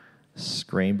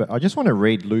screen, but I just want to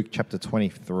read Luke chapter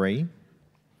 23.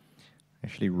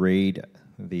 Actually read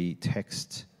the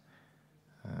text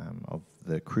of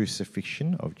the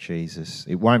crucifixion of Jesus.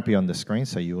 It won't be on the screen,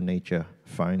 so you'll need your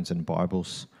phones and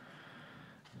Bibles.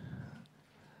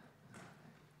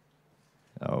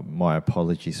 Oh, my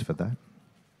apologies for that.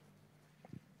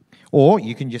 Or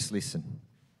you can just listen,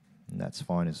 and that's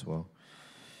fine as well.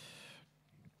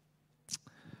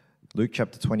 Luke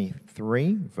chapter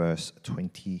 23, verse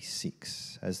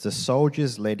 26. As the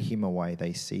soldiers led him away,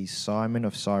 they seized Simon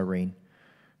of Cyrene,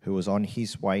 who was on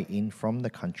his way in from the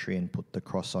country, and put the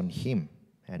cross on him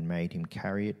and made him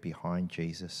carry it behind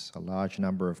Jesus. A large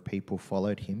number of people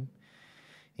followed him,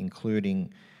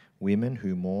 including women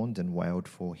who mourned and wailed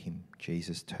for him.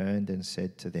 Jesus turned and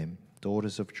said to them,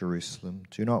 "Daughters of Jerusalem,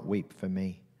 do not weep for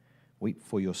me. Weep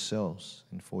for yourselves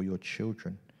and for your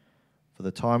children. For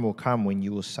the time will come when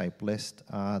you will say, 'Blessed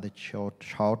are the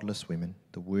childless women,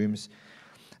 the wombs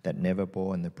that never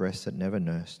bore and the breasts that never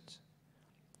nursed.'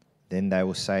 Then they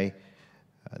will say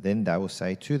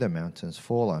to the mountains,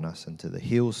 'Fall on us,' and to the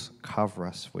hills, 'Cover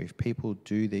us.' For if people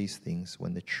do these things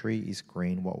when the tree is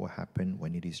green, what will happen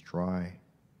when it is dry?"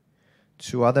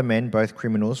 2 other men, both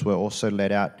criminals, were also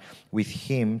led out with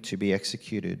him to be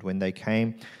executed. When they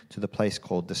came to the place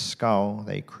called the Skull,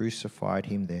 they crucified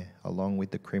him there, along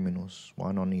with the criminals,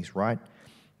 one on his right,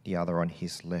 the other on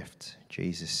his left.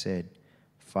 Jesus said,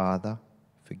 "Father,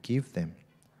 forgive them,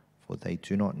 for they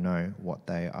do not know what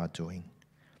they are doing."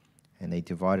 And they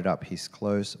divided up his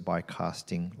clothes by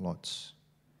casting lots.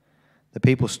 The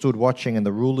people stood watching, and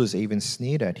the rulers even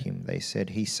sneered at him. They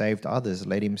said, "He saved others,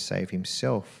 let him save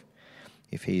himself,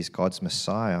 if he is God's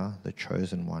Messiah, the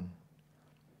chosen one."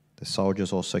 The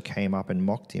soldiers also came up and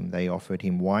mocked him. They offered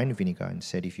him wine vinegar and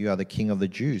said, "If you are the king of the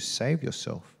Jews, save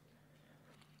yourself."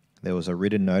 There was a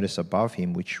written notice above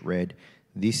him which read,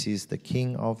 "This is the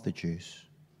King of the Jews."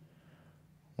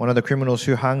 One of the criminals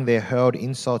who hung there hurled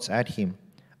insults at him.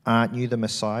 "Aren't you the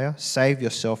Messiah? Save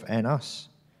yourself and us."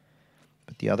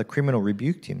 But the other criminal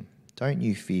rebuked him. "Don't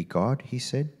you fear God," he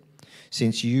said,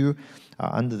 "since you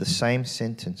are under the same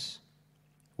sentence.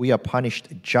 We are punished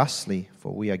justly,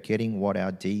 for we are getting what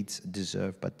our deeds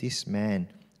deserve, but this man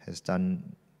has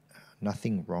done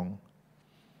nothing wrong."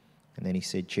 And then he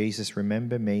said, "Jesus,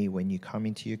 remember me when you come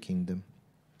into your kingdom."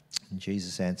 And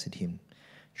Jesus answered him,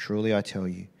 "Truly I tell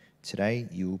you, today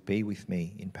you will be with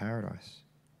me in paradise."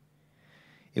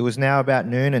 It was now about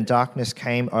noon, and darkness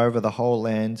came over the whole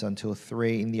land until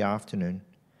 3 p.m,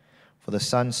 for the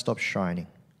sun stopped shining.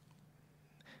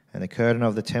 And the curtain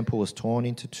of the temple was torn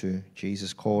into 2.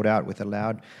 Jesus called out with a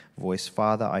loud voice,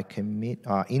 "Father, I commit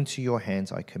into your hands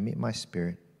I commit my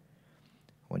spirit."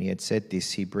 When he had said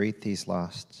this, he breathed his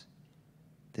last.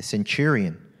 The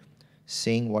centurion,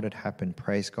 seeing what had happened,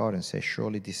 praised God and said,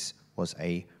 "Surely this was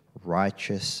a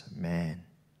righteous man."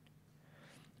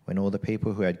 When all the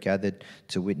people who had gathered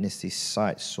to witness this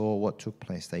sight saw what took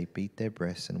place, they beat their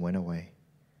breasts and went away.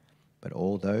 But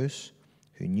all those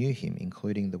who knew him,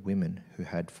 including the women who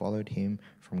had followed him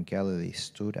from Galilee,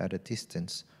 stood at a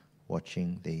distance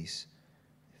watching these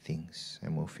things.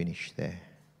 And we'll finish there.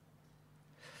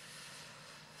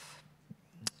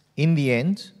 In the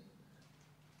end,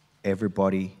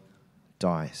 everybody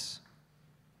dies.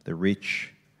 The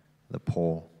rich, the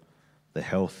poor, the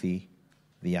healthy,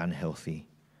 the unhealthy,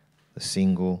 the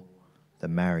single, the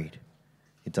married.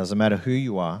 It doesn't matter who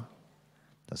you are.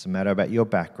 It doesn't matter about your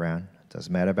background. It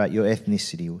doesn't matter about your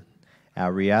ethnicity.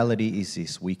 Our reality is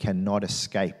this: we cannot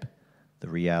escape the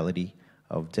reality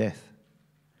of death.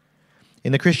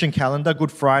 In the Christian calendar,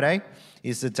 Good Friday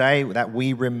is the day that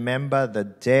we remember the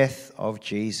death of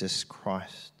Jesus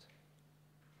Christ.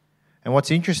 And what's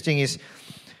interesting is,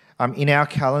 in our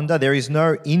calendar, there is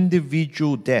no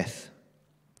individual death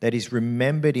that is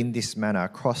remembered in this manner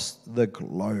across the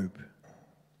globe.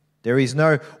 There is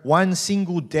no one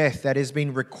single death that has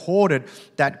been recorded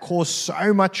that caused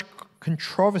so much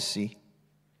controversy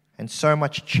and so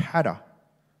much chatter.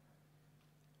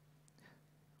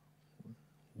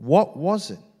 What was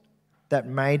it that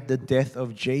made the death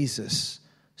of Jesus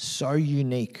so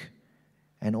unique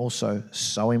and also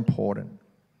so important?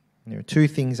 There are 2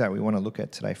 things that we want to look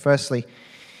at today. Firstly,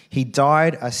 he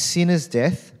died a sinner's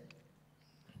death,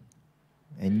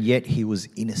 and yet he was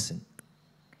innocent.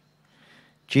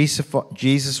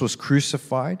 Jesus was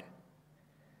crucified,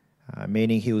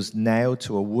 meaning he was nailed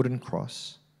to a wooden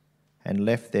cross and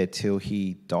left there till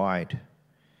he died.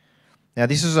 Now,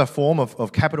 this is a form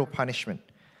of capital punishment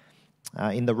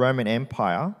in the Roman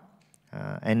Empire,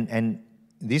 and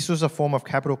this was a form of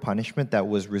capital punishment that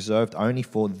was reserved only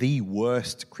for the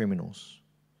worst criminals.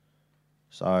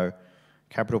 So,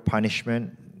 capital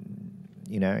punishment,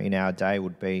 in our day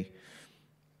would be,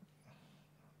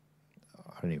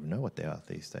 I don't even know what they are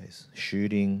these days.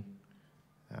 Shooting,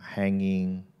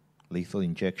 hanging, lethal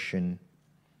injection.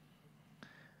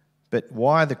 But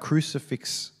why the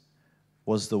crucifix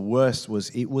was the worst was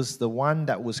it was the one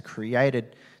that was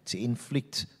created to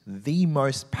inflict the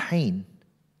most pain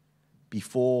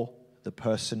before the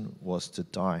person was to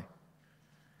die.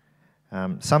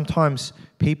 Sometimes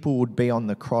people would be on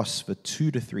the cross for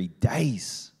 2 to 3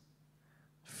 days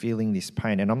feeling this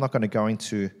pain. And I'm not going to go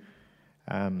into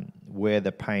where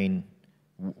the pain,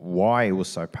 why it was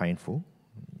so painful.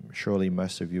 Surely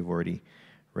most of you have already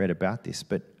read about this.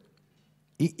 But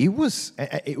it was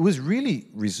really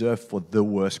reserved for the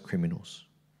worst criminals.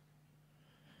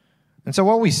 And so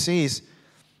what we see is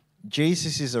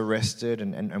Jesus is arrested,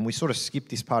 and we sort of skip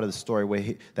this part of the story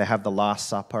where they have the Last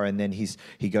Supper, and then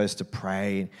he goes to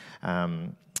pray,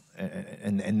 and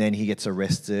then he gets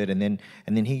arrested, and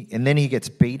then he gets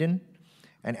beaten,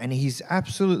 and he's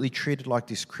absolutely treated like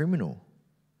this criminal.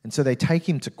 And so they take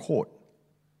him to court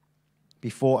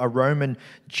before a Roman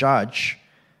judge.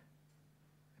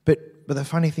 But the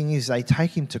funny thing is they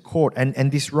take him to court,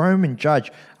 and this Roman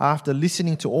judge, after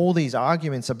listening to all these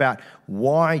arguments about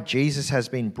why Jesus has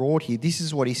been brought here, this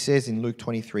is what he says in Luke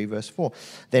 23 verse 4.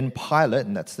 Then Pilate,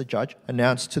 and that's the judge,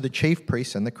 announced to the chief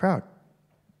priests and the crowd,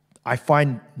 "I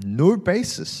find no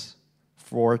basis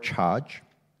for a charge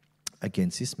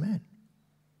against this man."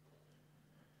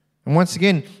 And once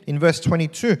again, in verse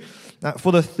 22,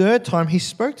 for the third time he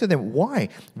spoke to them. "Why?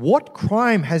 What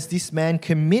crime has this man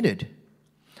committed?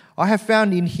 I have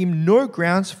found in him no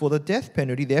grounds for the death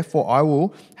penalty, therefore I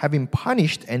will have him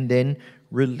punished and then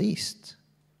released."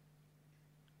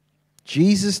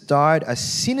 Jesus died a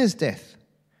sinner's death.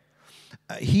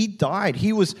 He died.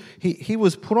 He was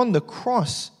put on the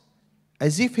cross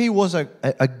as if he was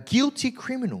a guilty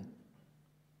criminal.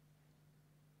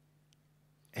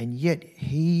 And yet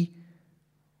he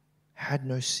had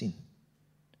no sin.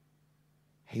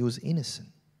 He was innocent.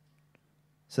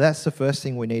 So that's the first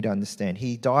thing we need to understand.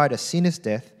 He died a sinner's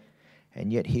death,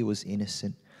 and yet he was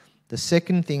innocent. The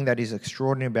second thing that is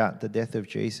extraordinary about the death of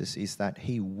Jesus is that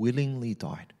he willingly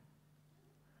died.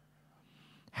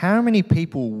 How many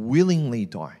people willingly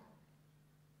die?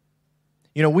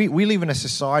 You know, we live in a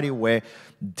society where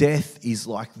death is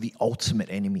like the ultimate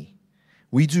enemy.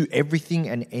 We do everything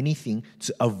and anything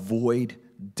to avoid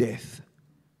death.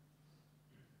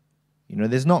 You know,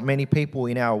 there's not many people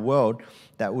in our world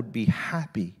that would be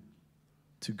happy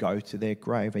to go to their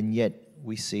grave, and yet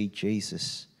we see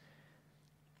Jesus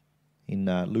in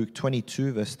Luke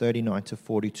 22, verse 39 to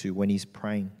 42, when he's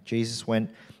praying. Jesus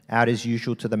went out as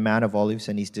usual to the Mount of Olives,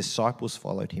 and his disciples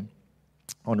followed him.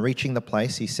 On reaching the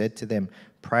place, he said to them,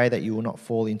 "Pray that you will not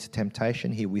fall into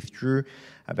temptation." He withdrew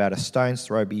about a stone's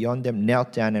throw beyond them,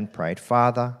 knelt down and prayed,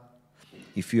 "Father,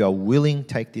 if you are willing,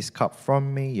 take this cup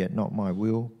from me, yet not my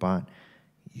will, but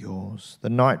yours." The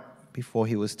night before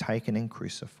he was taken and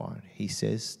crucified, he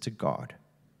says to God,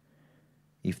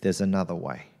 "If there's another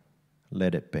way,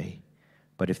 let it be.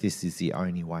 But if this is the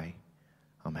only way,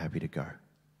 I'm happy to go."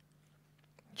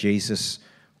 Jesus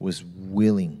was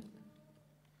willing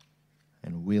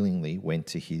and willingly went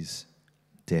to his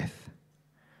death.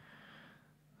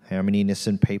 How many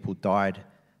innocent people died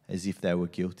as if they were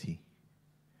guilty?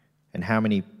 And how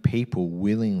many people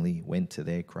willingly went to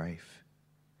their grave?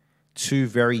 Two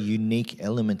very unique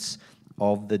elements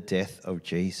of the death of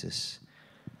Jesus.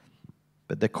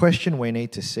 But the question we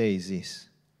need to see is this: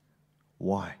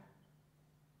 why?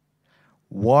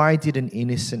 Why did an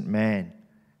innocent man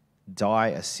die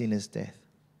a sinner's death?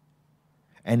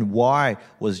 And why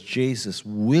was Jesus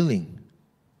willing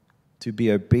to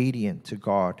be obedient to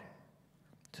God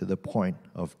to the point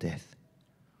of death?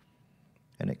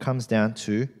 And it comes down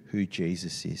to who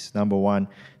Jesus is. Number one,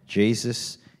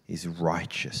 Jesus is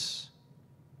righteous.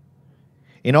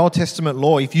 In Old Testament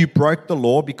law, if you broke the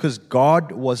law because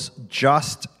God was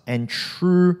just and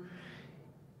true,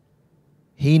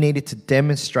 he needed to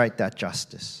demonstrate that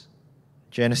justice.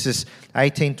 Genesis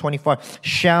 18:25,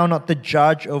 "Shall not the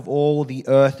judge of all the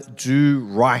earth do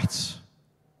right?"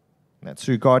 That's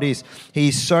who God is. He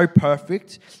is so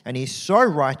perfect and he's so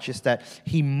righteous that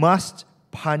he must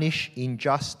punish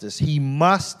injustice. He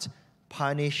must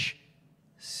punish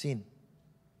sin.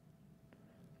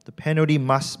 The penalty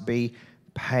must be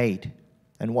paid.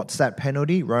 And what's that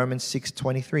penalty? Romans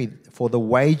 6:23, "For the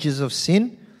wages of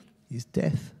sin is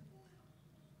death."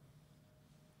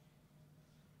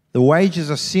 The wages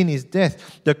of sin is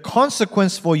death. The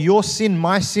consequence for your sin,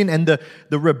 my sin, and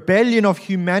the rebellion of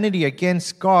humanity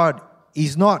against God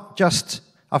is not just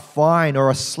a fine or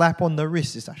a slap on the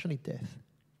wrist. It's actually death.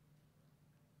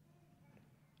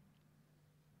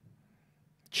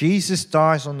 Jesus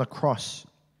dies on the cross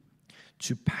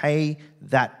to pay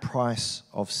that price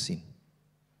of sin.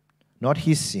 Not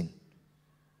his sin,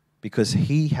 because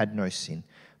he had no sin,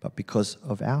 but because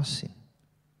of our sin,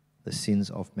 the sins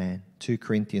of man. 2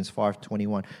 Corinthians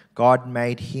 5:21, God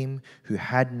made him who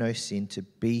had no sin to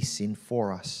be sin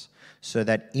for us, so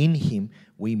that in him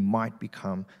we might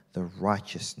become the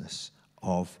righteousness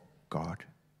of God.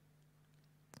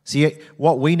 See,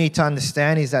 what we need to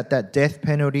understand is that death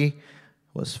penalty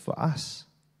was for us.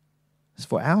 It's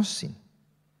for our sin.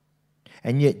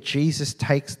 And yet Jesus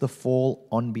takes the fall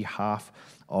on behalf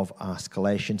of us.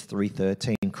 Galatians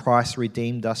 3:13, Christ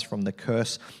redeemed us from the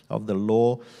curse of the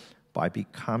law by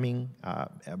becoming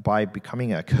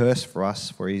a curse for us.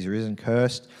 For he is risen,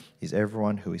 cursed is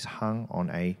everyone who is hung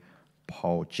on a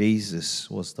pole. Jesus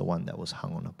was the one that was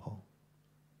hung on a pole.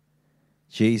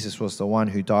 Jesus was the one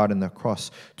who died on the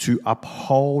cross to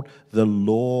uphold the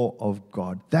law of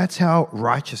God. That's how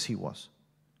righteous he was.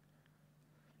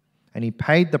 And he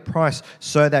paid the price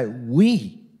so that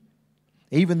we,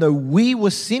 even though we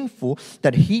were sinful,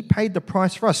 that he paid the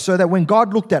price for us, so that when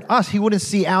God looked at us, he wouldn't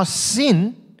see our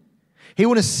sin, he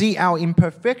wouldn't see our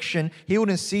imperfection, he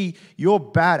wouldn't see your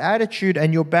bad attitude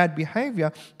and your bad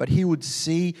behavior, but he would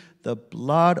see the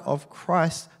blood of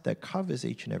Christ that covers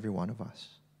each and every one of us.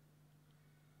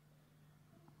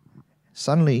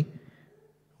 Suddenly,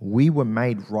 we were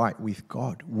made right with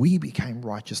God. We became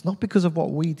righteous, not because of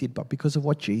what we did, but because of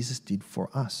what Jesus did for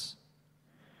us.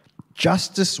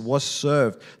 Justice was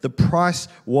served. The price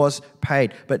was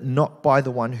paid, but not by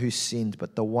the one who sinned,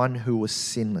 but the one who was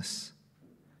sinless,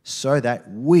 so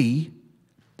that we,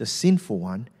 the sinful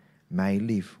one, may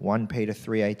live. 1 Peter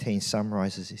 3:18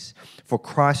 summarizes this. For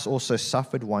Christ also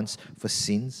suffered once for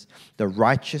sins, the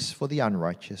righteous for the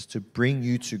unrighteous, to bring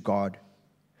you to God.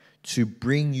 To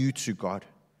bring you to God.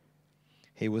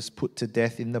 He was put to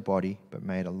death in the body, but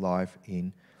made alive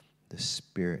in the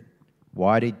spirit.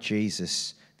 Why did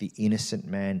Jesus, the innocent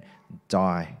man,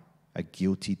 die a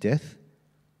guilty death?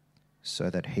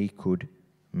 So that he could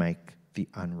make the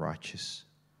unrighteous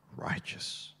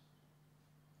righteous.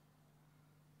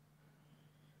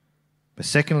 But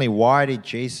secondly, why did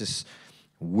Jesus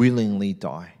willingly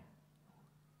die?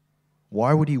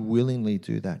 Why would he willingly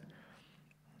do that?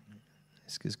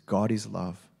 It's because God is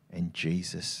love and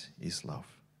Jesus is love.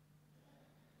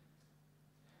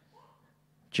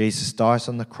 Jesus dies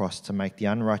on the cross to make the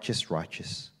unrighteous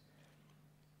righteous,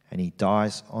 and he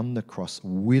dies on the cross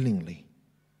willingly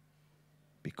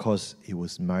because he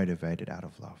was motivated out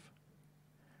of love.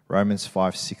 Romans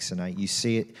 5:6-8. You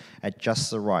see it at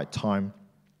just the right time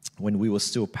when we were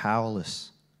still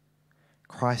powerless.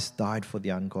 Christ died for the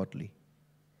ungodly.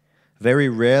 Very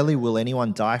rarely will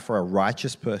anyone die for a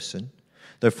righteous person,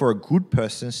 though for a good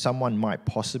person, someone might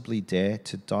possibly dare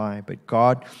to die. But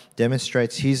God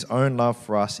demonstrates his own love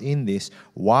for us in this: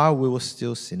 while we were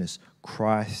still sinners,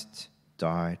 Christ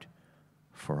died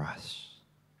for us.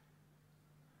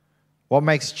 What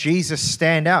makes Jesus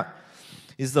stand out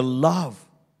is the love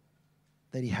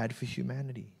that he had for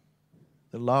humanity,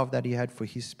 the love that he had for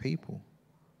his people,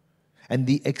 and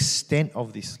the extent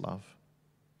of this love.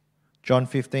 John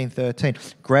 15:13.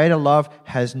 Greater love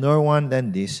has no one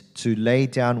than this, to lay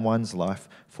down one's life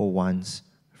for one's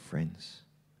friends.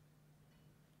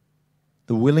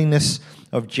 The willingness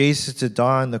of Jesus to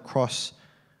die on the cross.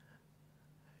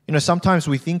 Sometimes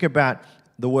we think about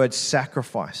the word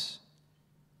sacrifice.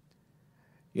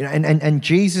 And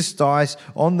Jesus dies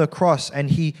on the cross and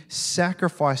he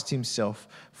sacrificed himself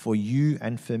for you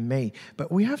and for me.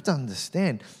 But we have to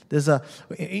understand, there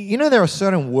are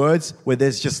certain words where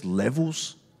there's just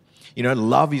levels.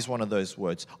 Love is one of those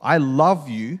words. I love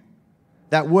you.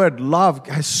 That word love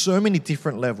has so many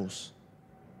different levels.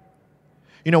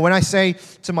 When I say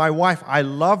to my wife, I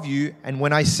love you, and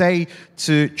when I say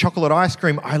to chocolate ice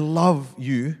cream, I love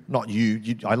you, not you,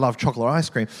 I love chocolate ice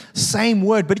cream, same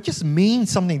word, but it just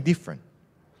means something different.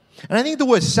 And I think the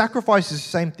word sacrifice is the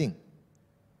same thing.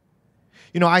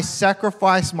 I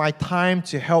sacrifice my time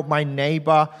to help my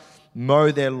neighbor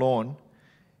mow their lawn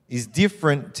is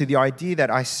different to the idea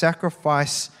that I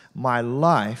sacrifice my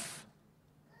life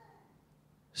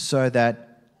so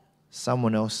that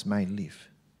someone else may live.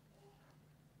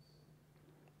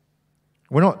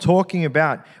 We're not talking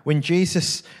about when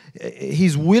Jesus,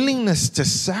 his willingness to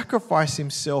sacrifice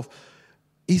himself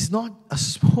is not a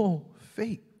small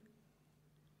feat.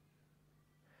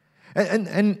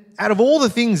 And out of all the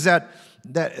things that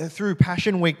through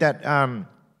Passion Week, that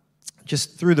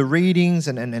just through the readings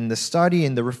and the study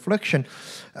and the reflection,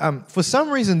 for some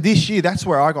reason this year, that's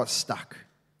where I got stuck.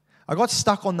 I got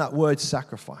stuck on that word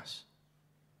sacrifice.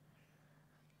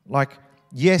 Like,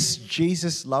 Yes,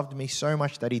 Jesus loved me so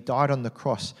much that he died on the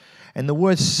cross. And the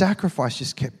word sacrifice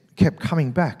just kept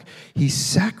coming back. He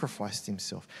sacrificed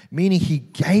himself, meaning he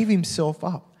gave himself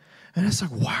up. And it's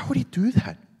like, why would he do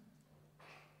that?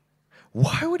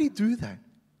 Why would he do that?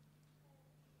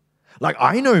 Like,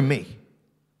 I know me,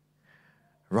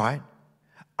 right?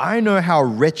 I know how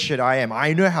wretched I am.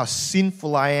 I know how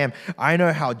sinful I am. I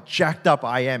know how jacked up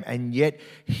I am. And yet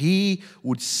he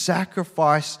would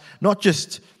sacrifice not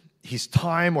just his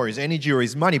time or his energy or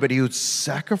his money, but he would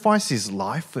sacrifice his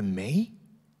life for me.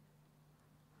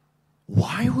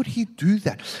 Why would he do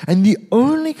that? And the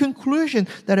only conclusion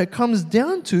that it comes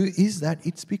down to is that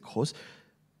it's because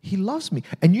he loves me.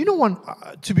 And you know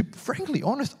what? To be frankly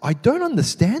honest, I don't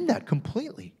understand that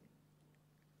completely.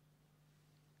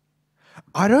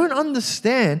 I don't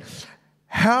understand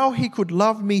how he could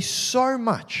love me so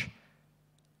much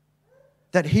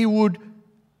that he would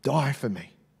die for me.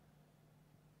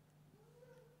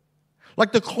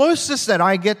 Like, the closest that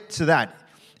I get to that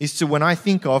is to when I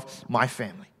think of my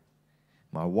family,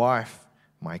 my wife,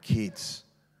 my kids.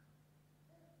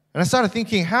 And I started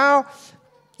thinking, how,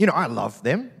 I love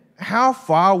them. How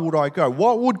far would I go?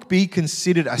 What would be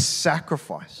considered a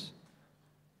sacrifice?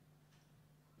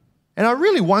 And I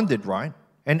really wondered, right?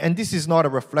 And this is not a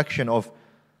reflection of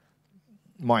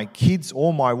my kids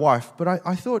or my wife, but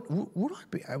I thought, would I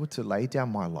be able to lay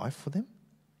down my life for them?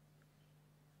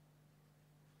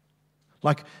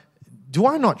 Like, do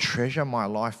I not treasure my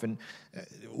life? And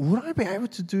would I be able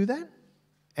to do that?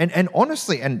 And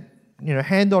honestly, and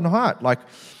hand on heart, like,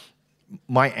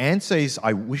 my answer is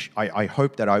I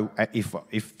hope that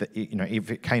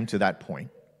if it came to that point,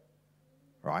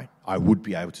 right, I would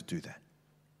be able to do that.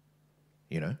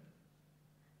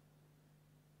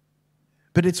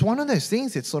 But it's one of those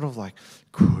things, it's sort of like,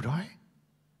 could I?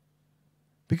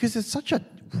 Because it's such a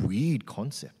weird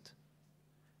concept.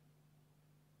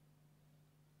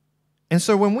 And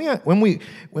so when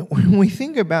we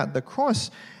think about the cross,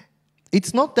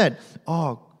 it's not that,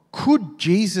 could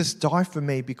Jesus die for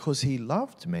me because he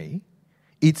loved me?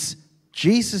 It's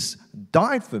Jesus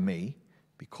died for me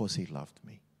because he loved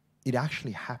me. It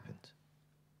actually happened.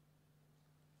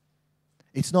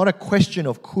 It's not a question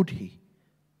of could he,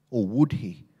 or would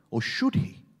he, or should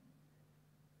he.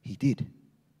 He did.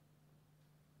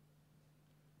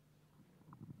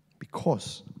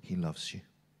 Because he loves you.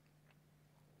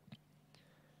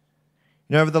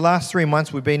 Over the last 3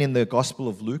 months, we've been in the Gospel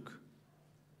of Luke.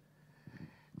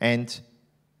 And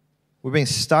we've been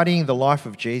studying the life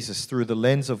of Jesus through the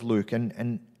lens of Luke.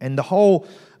 And the whole,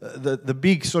 the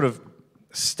big sort of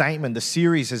statement, the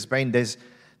series has been, there's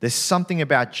something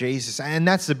about Jesus. And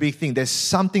that's the big thing. There's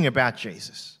something about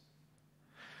Jesus.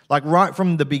 Like right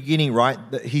from the beginning, right?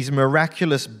 His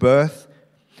miraculous birth.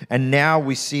 And now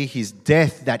we see his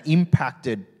death that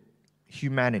impacted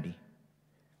humanity.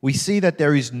 We see that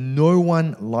there is no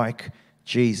one like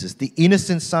Jesus, the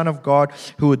innocent Son of God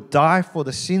who would die for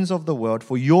the sins of the world,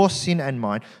 for your sin and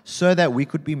mine, so that we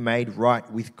could be made right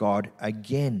with God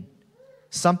again.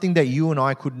 Something that you and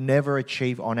I could never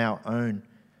achieve on our own.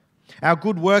 Our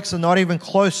good works are not even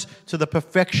close to the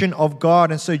perfection of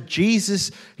God. And so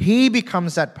Jesus, he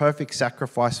becomes that perfect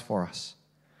sacrifice for us.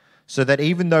 So that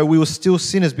even though we were still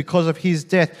sinners because of his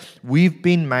death, we've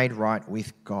been made right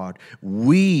with God.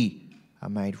 We are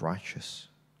made righteous.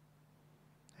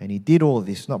 And he did all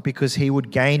this not because he would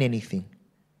gain anything,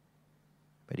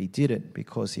 but he did it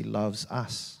because he loves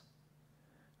us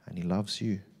and he loves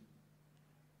you.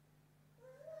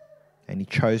 And he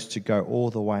chose to go all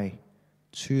the way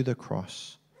to the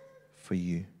cross for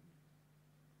you.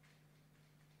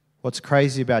 What's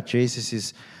crazy about Jesus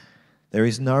is there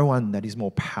is no one that is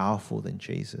more powerful than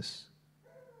Jesus.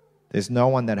 There's no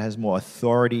one that has more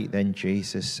authority than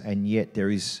Jesus, and yet there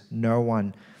is no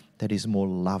one that is more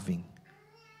loving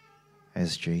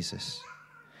as Jesus.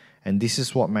 And this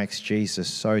is what makes Jesus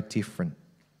so different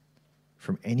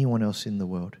from anyone else in the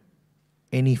world,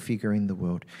 any figure in the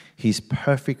world. His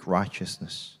perfect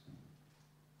righteousness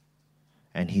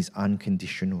and his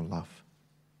unconditional love.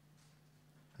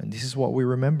 And this is what we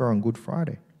remember on Good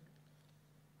Friday.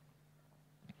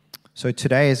 So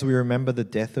today, as we remember the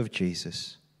death of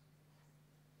Jesus,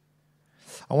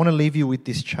 I want to leave you with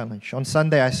this challenge. On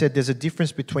Sunday, I said there's a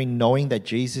difference between knowing that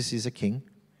Jesus is a king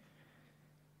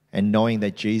and knowing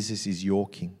that Jesus is your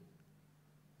king.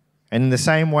 And in the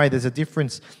same way, there's a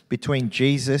difference between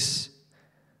Jesus,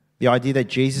 the idea that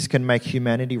Jesus can make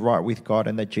humanity right with God,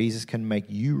 and that Jesus can make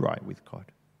you right with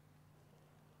God.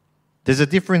 There's a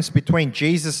difference between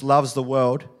Jesus loves the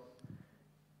world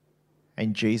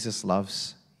and Jesus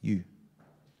loves you.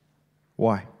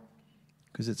 Why?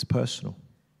 Because it's personal.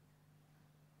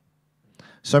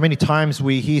 So many times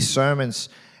we hear sermons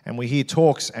and we hear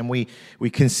talks and we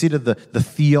consider the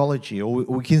theology, or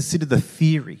we consider the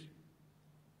theory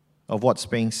of what's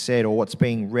being said or what's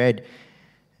being read.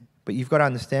 But you've got to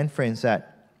understand, friends,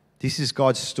 that this is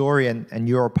God's story and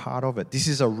you're a part of it. This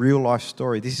is a real life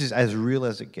story. This is as real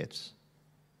as it gets.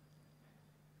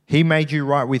 He made you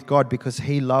right with God because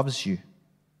He loves you.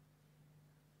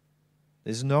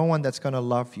 There's no one that's going to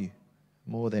love you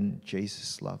more than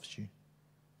Jesus loves you.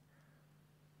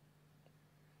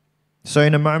 So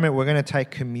in a moment, we're going to take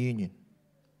communion.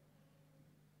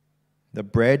 The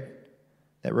bread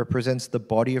that represents the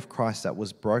body of Christ that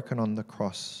was broken on the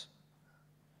cross.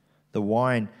 The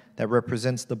wine that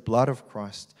represents the blood of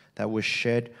Christ that was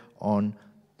shed on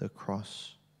the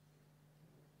cross.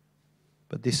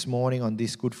 But this morning, on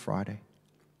this Good Friday,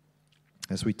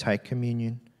 as we take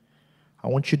communion, I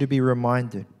want you to be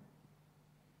reminded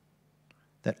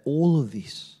that all of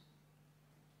this,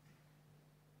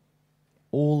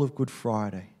 all of Good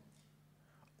Friday,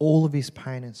 all of His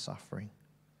pain and suffering,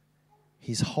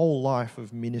 His whole life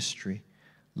of ministry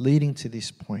leading to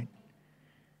this point,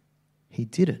 He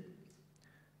did it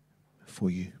for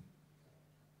you.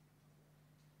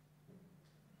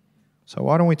 So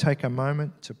why don't we take a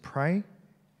moment to pray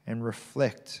and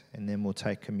reflect, and then we'll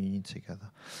take communion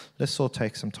together. Let's all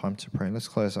take some time to pray. Let's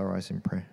close our eyes in prayer.